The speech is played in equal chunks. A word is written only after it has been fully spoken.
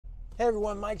Hey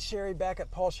everyone, Mike Sherry back at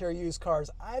Paul Sherry Used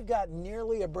Cars. I've got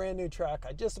nearly a brand new truck.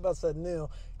 I just about said new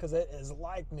because it is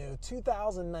like new.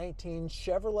 2019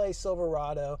 Chevrolet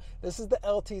Silverado. This is the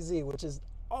LTZ, which is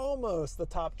almost the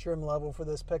top trim level for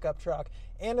this pickup truck.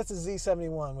 And it's a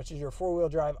Z71, which is your four-wheel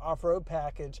drive off-road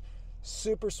package.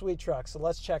 Super sweet truck, so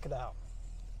let's check it out.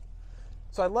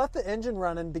 So I left the engine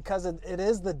running because it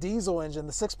is the diesel engine,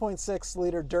 the 6.6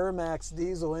 liter Duramax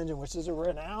diesel engine, which is a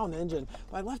renowned engine.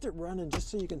 But I left it running just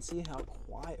so you can see how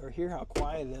quiet, or hear how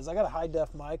quiet it is. I got a high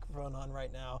def microphone on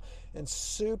right now and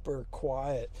super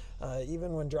quiet,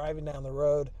 even when driving down the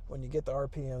road when you get the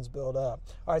RPMs built up.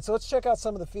 All right, so let's check out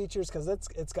some of the features because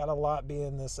it's got a lot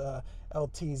being this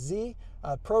LTZ.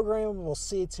 Programmable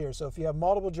seats here, so if you have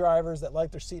multiple drivers that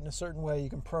like their seat in a certain way, you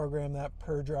can program that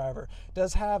per driver. It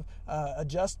does have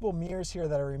adjustable mirrors here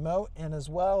that are remote, and as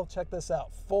well, check this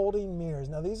out, folding mirrors.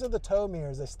 Now these are the tow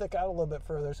mirrors. They stick out a little bit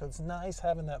further, so it's nice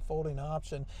having that folding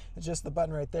option. It's just the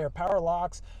button right there. Power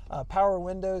locks, power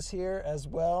windows here as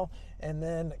well, and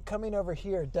then coming over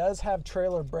here, it does have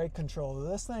trailer brake control.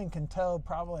 This thing can tow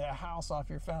probably a house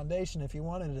off your foundation if you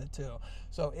wanted it to.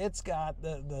 So it's got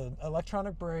the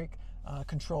electronic brake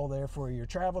control there for your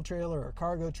travel trailer or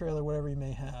cargo trailer, whatever you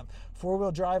may have.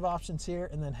 Four-wheel drive options here,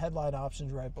 and then headlight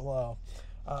options right below.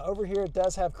 Over here, it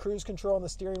does have cruise control on the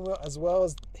steering wheel, as well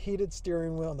as heated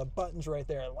steering wheel and the buttons right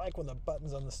there. I like when the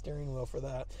buttons on the steering wheel for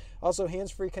that. Also,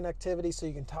 hands-free connectivity, so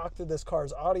you can talk to this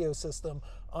car's audio system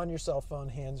on your cell phone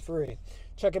hands-free.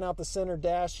 Checking out the center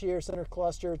dash here, center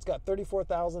cluster, it's got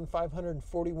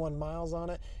 34,541 miles on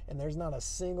it, and there's not a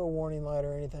single warning light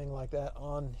or anything like that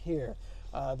on here.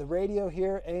 The radio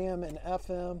here, AM and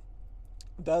FM,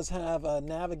 does have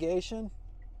navigation,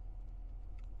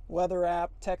 weather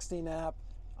app, texting app,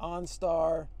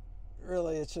 OnStar.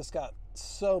 Really, it's just got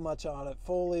so much on it.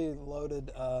 Fully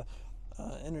loaded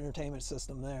entertainment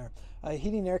system there.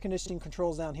 Heating and air conditioning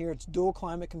controls down here. It's dual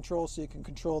climate control, so you can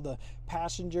control the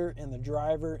passenger and the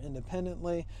driver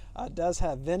independently. It does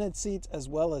have vented seats as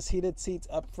well as heated seats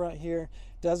up front here.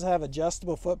 It does have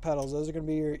adjustable foot pedals. Those are going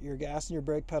to be your gas and your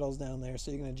brake pedals down there, so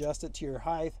you can adjust it to your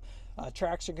height.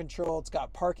 Traction control. It's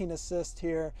got parking assist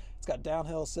here. It's got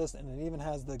downhill assist, and it even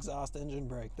has the exhaust engine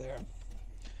brake there.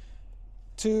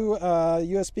 Two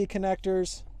USB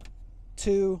connectors,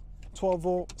 two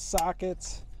 12-volt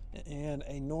sockets, and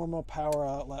a normal power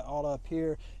outlet all up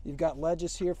here. You've got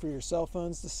ledges here for your cell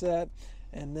phones to set,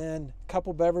 and then a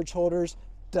couple beverage holders.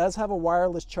 Does have a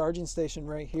wireless charging station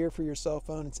right here for your cell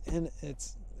phone.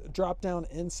 It's dropped down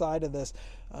inside of this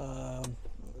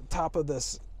top of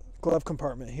this glove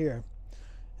compartment here,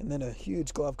 and then a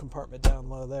huge glove compartment down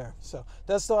low there. So it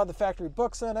does still have the factory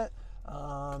books in it.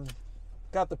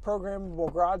 Got the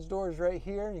programmable garage doors right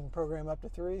here. You can program up to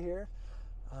 3 here.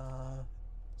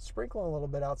 Sprinkling a little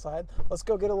bit outside. Let's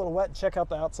go get a little wet and check out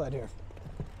the outside here.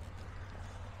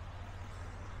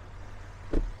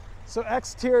 So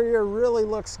exterior really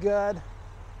looks good.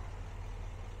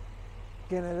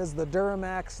 Again, it is the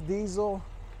Duramax diesel.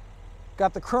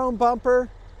 Got the chrome bumper,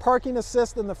 parking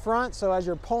assist in the front, so as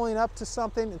you're pulling up to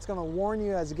something, it's going to warn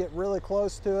you as you get really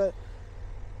close to it.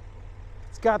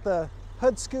 It's got the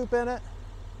hood scoop in it.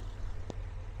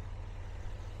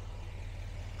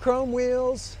 Chrome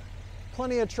wheels,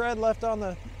 plenty of tread left on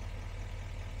the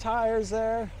tires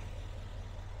there.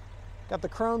 Got the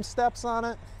chrome steps on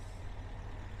it.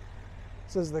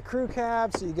 This is the crew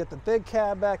cab, so you get the big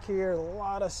cab back here, a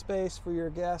lot of space for your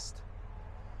guest.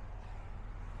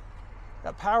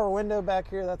 Got power window back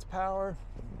here, that's power.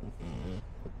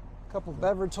 A couple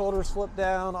beverage holders flip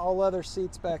down, all leather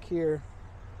seats back here.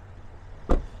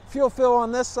 Fuel fill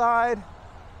on this side.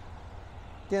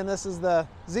 Again, this is the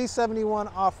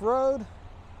Z71 off-road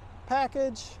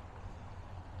package.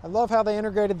 I love how they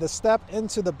integrated the step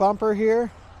into the bumper here.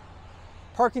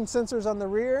 Parking sensors on the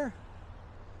rear.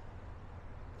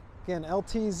 Again,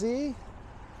 LTZ.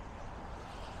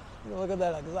 Look at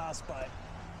that exhaust pipe.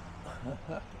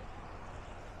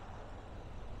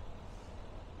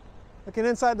 Looking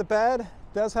inside the bed,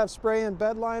 does have spray-in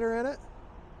bed liner in it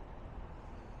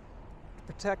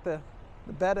to protect the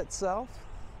bed itself.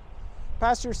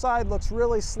 Passenger side looks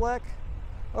really slick.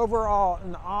 Overall,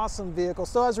 an awesome vehicle.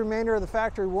 Still has remainder of the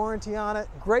factory warranty on it.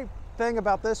 Great thing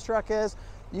about this truck is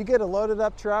you get a loaded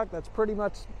up truck that's pretty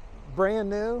much brand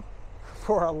new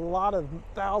for a lot of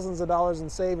thousands of dollars in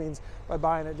savings by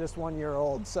buying it just 1 year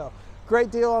old. So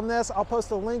great deal on this. I'll post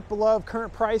a link below of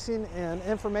current pricing and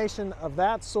information of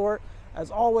that sort. As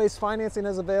always, financing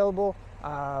is available.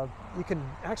 You can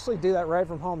actually do that right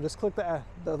from home. Just click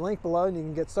the link below and you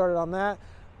can get started on that.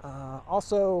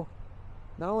 Also,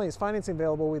 not only is financing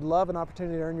available, we'd love an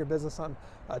opportunity to earn your business on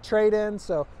a trade-in.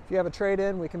 So if you have a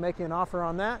trade-in, we can make you an offer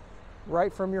on that.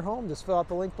 right from your home. Just fill out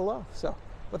the link below. So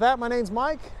with that, my name's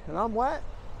Mike and I'm wet,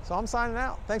 so I'm signing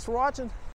out. Thanks for watching.